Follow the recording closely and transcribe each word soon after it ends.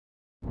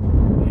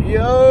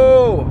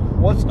Yo,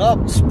 what's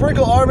up,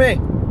 Sprinkle Army?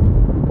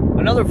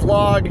 Another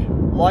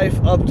vlog, life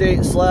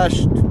update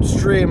slash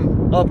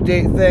stream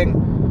update thing.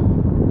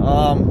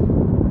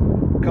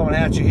 Coming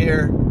at you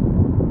here.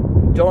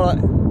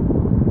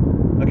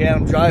 Again,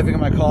 I'm driving in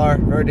my car.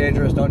 Very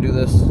dangerous. Don't do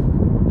this.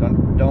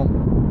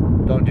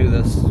 Don't do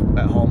this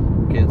at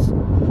home, kids.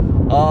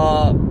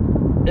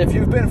 If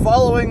you've been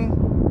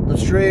following the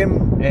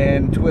stream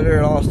and Twitter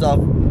and all that stuff,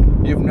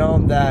 you've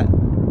known that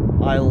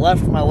I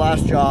left my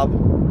last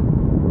job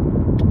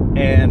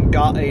and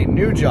got a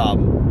new job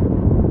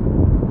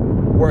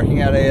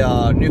working at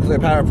a nuclear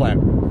power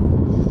plant.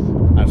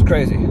 That's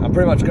crazy. I'm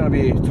pretty much going to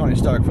be Tony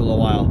Stark for a little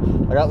while.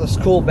 I got this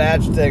cool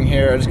badge thing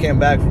here. I just came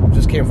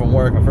from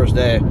work, my first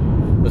day.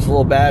 This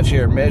little badge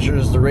here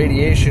measures the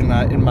radiation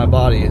in my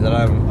body that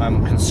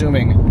I'm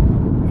consuming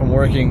from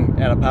working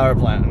at a power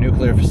plant, a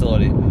nuclear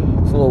facility.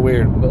 It's a little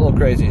weird, but a little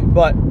crazy.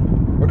 But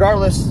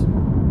regardless,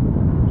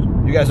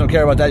 you guys don't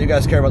care about that. You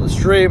guys care about the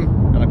stream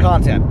and the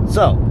content.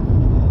 So,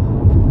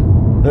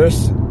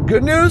 there's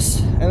good news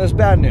and there's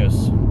bad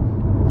news.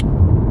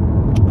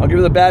 I'll give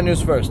you the bad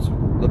news first.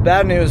 The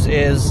bad news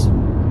is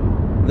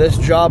this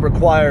job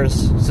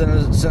requires,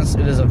 since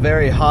it is a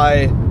very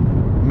high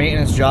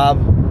maintenance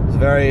job, it's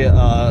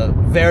a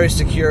very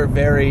secure,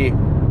 very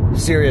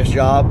serious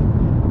job.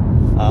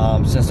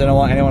 Since they don't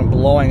want anyone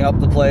blowing up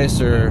the place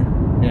or,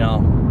 you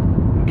know,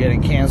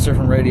 getting cancer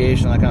from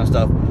radiation, that kind of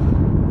stuff,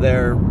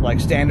 their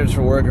standards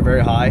for work are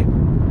very high.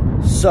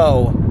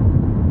 So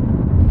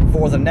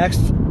for the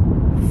next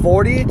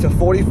 40 to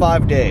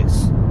 45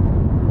 days,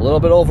 a little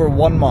bit over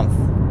 1 month,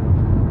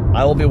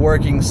 I will be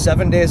working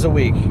 7 days a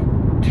week,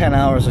 10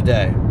 hours a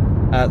day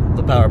at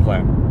the power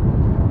plant.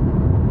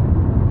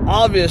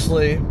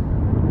 Obviously,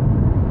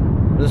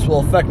 this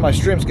will affect my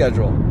stream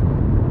schedule.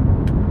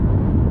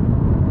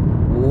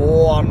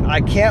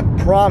 I can't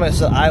promise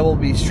that I will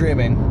be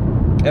streaming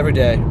every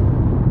day,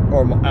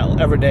 or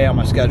every day on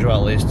my schedule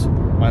at least.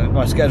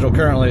 My schedule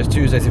currently is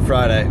Tuesday through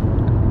Friday,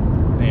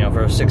 you know,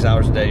 for 6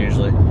 hours a day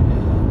usually.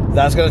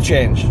 That's going to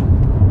change.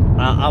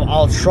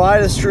 I'll try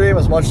to stream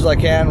as much as I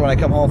can when I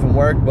come home from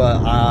work,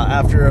 but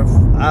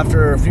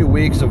after a few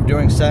weeks of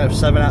doing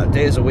 7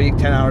 days a week,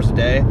 10 hours a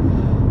day,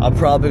 I'm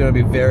probably going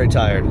to be very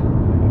tired.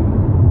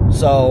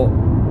 So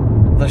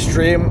the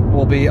stream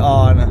will be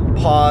on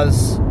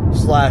pause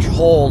 /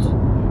 hold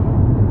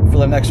for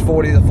the next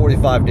 40 to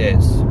 45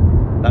 days.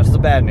 That's the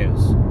bad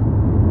news.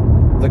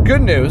 The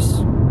good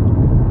news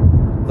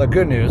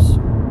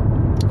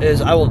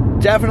is I will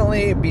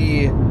definitely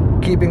be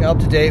keeping up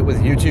to date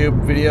with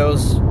YouTube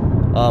videos,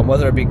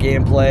 whether it be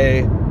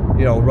gameplay,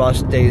 you know,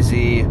 Rust,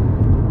 DayZ,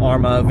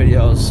 Arma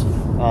videos,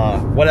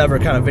 whatever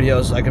kind of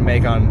videos I can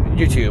make on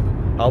YouTube.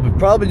 I'll be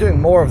probably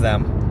doing more of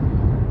them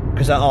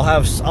because I'll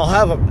have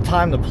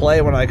time to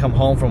play when I come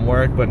home from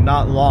work, but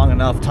not long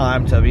enough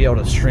time to be able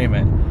to stream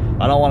it.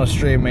 I don't want to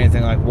stream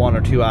anything like 1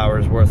 or 2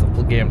 hours worth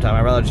of game time.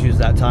 I'd rather just use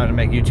that time to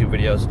make YouTube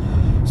videos.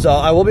 So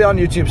I will be on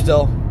YouTube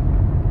still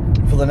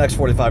for the next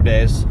 45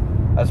 days,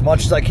 as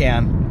much as I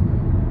can.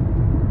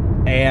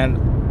 And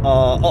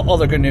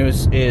other good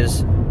news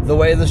is the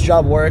way this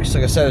job works,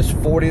 like I said, is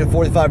 40 to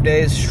 45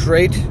 days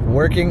straight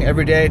working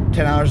every day,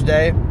 10 hours a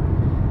day,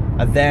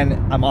 and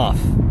then I'm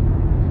off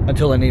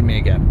until they need me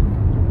again,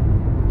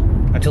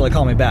 until they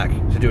call me back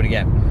to do it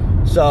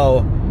again.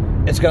 So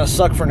it's gonna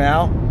suck for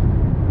now,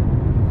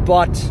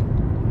 but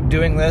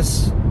doing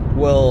this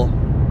will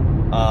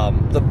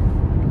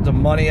the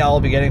money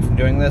I'll be getting from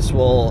doing this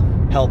will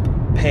help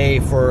pay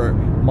for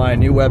my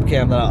new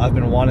webcam that I've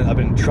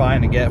been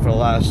trying to get for the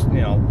last,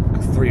 you know,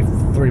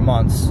 three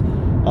months.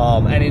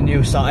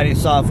 Any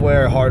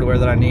software, hardware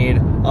that I need,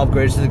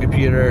 upgrades to the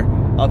computer,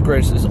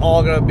 upgrades is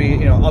all gonna be,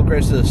 you know,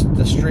 upgrades to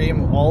the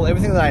stream,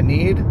 everything that I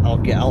need,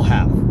 I'll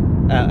have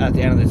at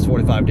the end of these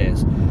 45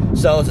 days.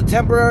 So it's a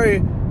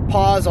temporary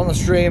pause on the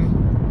stream.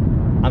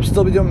 I'm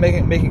still be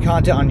making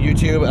content on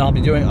YouTube, and I'll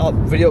be doing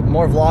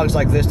more vlogs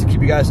like this to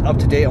keep you guys up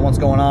to date on what's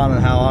going on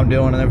and how I'm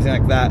doing and everything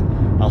like that.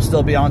 I'll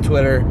still be on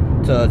Twitter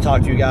to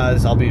talk to you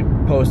guys. I'll be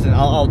posting.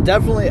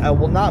 I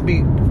will not be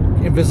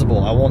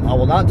invisible. I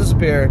will not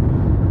disappear.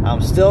 I'm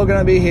still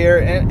gonna be here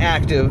and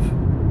active,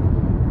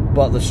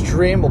 but the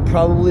stream will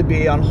probably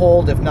be on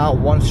hold, if not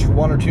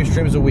one or two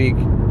streams a week,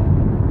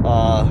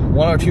 1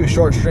 or 2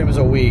 short streams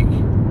a week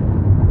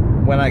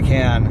when I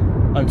can,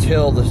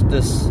 until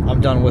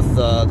I'm done with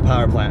the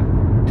power plant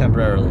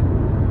temporarily.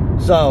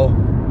 So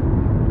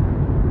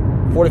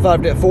 40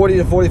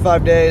 to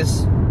 45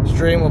 days,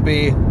 stream will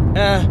be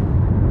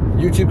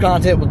YouTube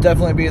content will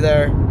definitely be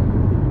there.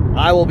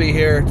 I will be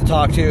here to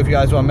talk to you if you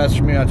guys want to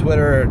message me on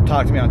Twitter or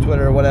talk to me on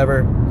Twitter or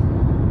whatever.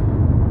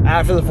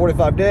 After the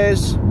 45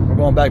 days, we're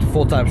going back to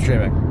full-time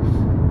streaming.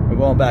 We're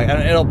going back,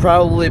 and it'll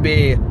probably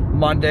be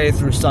Monday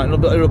through Sunday.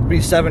 It'll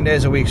be 7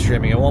 days a week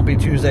streaming. It won't be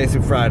Tuesday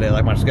through Friday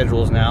like my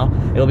schedule is now.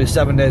 It'll be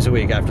 7 days a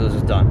week after this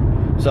is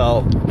done.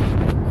 So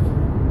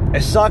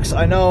it sucks.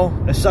 I know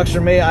it sucks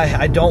for me.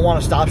 I don't want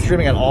to stop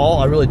streaming at all.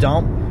 I really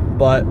don't.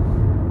 But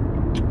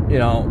you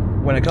know,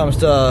 when it comes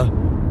to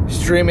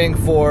streaming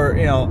for,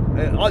 you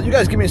know, you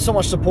guys give me so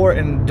much support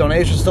and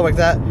donations, stuff like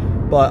that,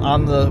 but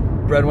I'm the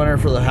breadwinner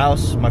for the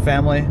house, my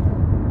family,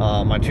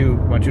 my two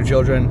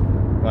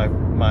children, my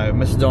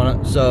Mrs.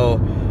 Donut. So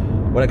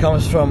when it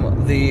comes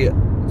from the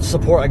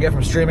support I get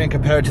from streaming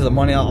compared to the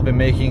money I'll be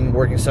making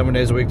working 7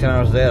 days a week, 10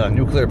 hours a day at a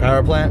nuclear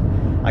power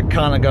plant, I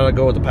kind of gotta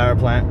go with the power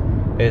plant.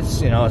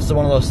 It's, you know, it's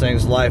one of those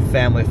things, life,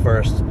 family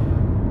first.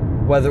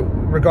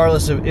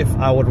 Regardless of if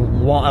I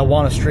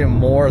want to stream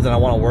more than I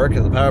want to work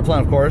at the power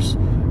plant, of course,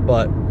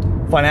 but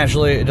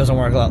financially it doesn't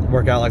work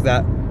out like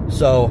that.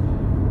 So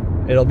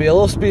it'll be a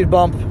little speed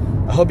bump.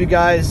 I hope you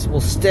guys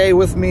will stay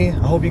with me.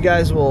 I hope you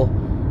guys will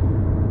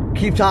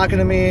keep talking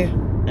to me,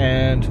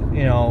 and,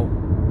 you know,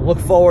 look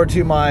forward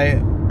to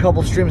my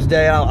couple streams a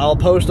day. I'll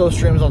post those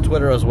streams on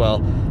Twitter as well.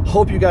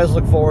 Hope you guys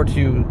look forward to,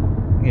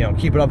 you know,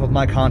 keeping up with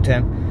my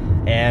content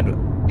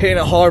and hitting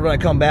it hard when I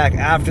come back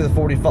after the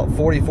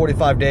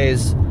 45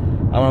 days.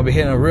 I'm going to be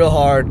hitting it real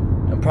hard.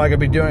 I'm probably going to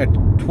be doing a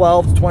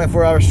 12 to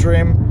 24 hour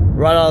stream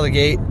right out of the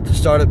gate to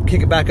start it,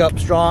 kick it back up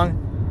strong.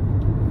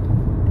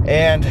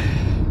 And,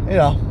 you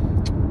know,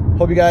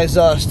 hope you guys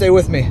stay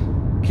with me.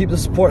 Keep the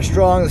support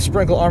strong, the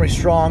Sprinkle Army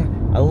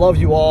strong. I love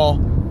you all.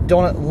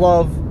 Donut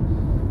love.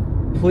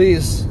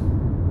 Please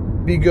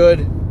be good.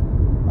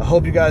 I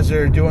hope you guys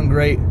are doing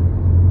great.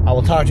 I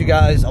will talk to you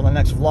guys on the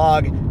next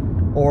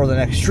vlog, or the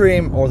next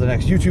stream, or the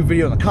next YouTube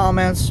video in the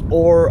comments,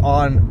 or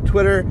on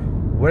Twitter,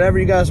 whatever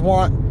you guys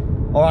want,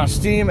 or on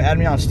Steam. Add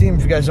me on Steam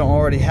if you guys don't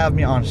already have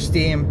me on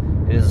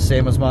Steam. It is the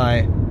same as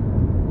my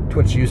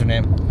Twitch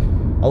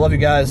username. I love you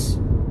guys.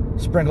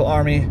 Sprinkle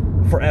Army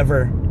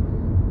forever.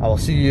 I will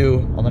see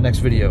you on the next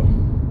video.